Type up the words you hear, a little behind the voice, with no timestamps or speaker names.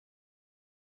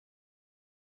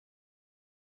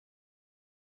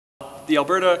The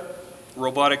Alberta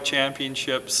Robotic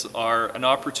Championships are an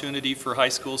opportunity for high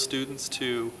school students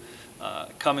to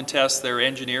come and test their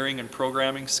engineering and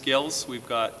programming skills. We've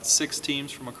got 6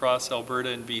 teams from across Alberta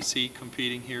and BC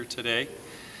competing here today.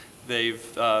 They've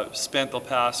spent the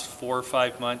past 4 or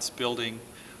 5 months building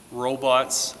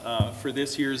robots. For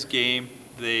this year's game,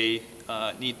 they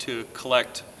need to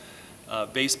collect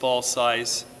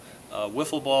baseball-size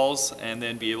wiffle balls and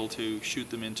then be able to shoot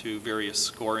them into various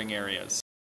scoring areas.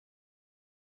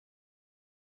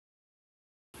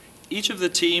 Each of the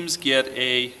teams get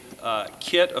a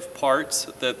kit of parts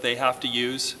that they have to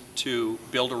use to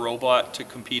build a robot to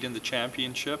compete in the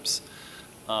championships.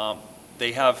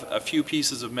 They have a few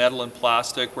pieces of metal and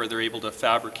plastic where they're able to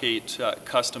fabricate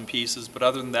custom pieces, but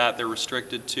other than that, they're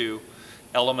restricted to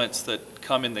elements that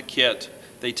come in the kit.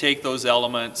 They take those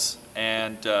elements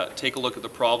and take a look at the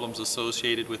problems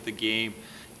associated with the game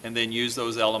and then use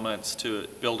those elements to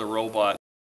build a robot.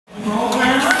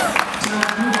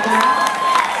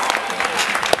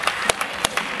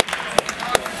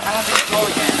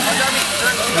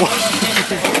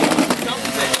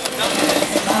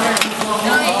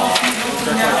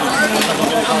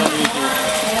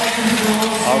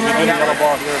 I'll give you the yellow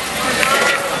ball here.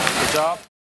 Good job.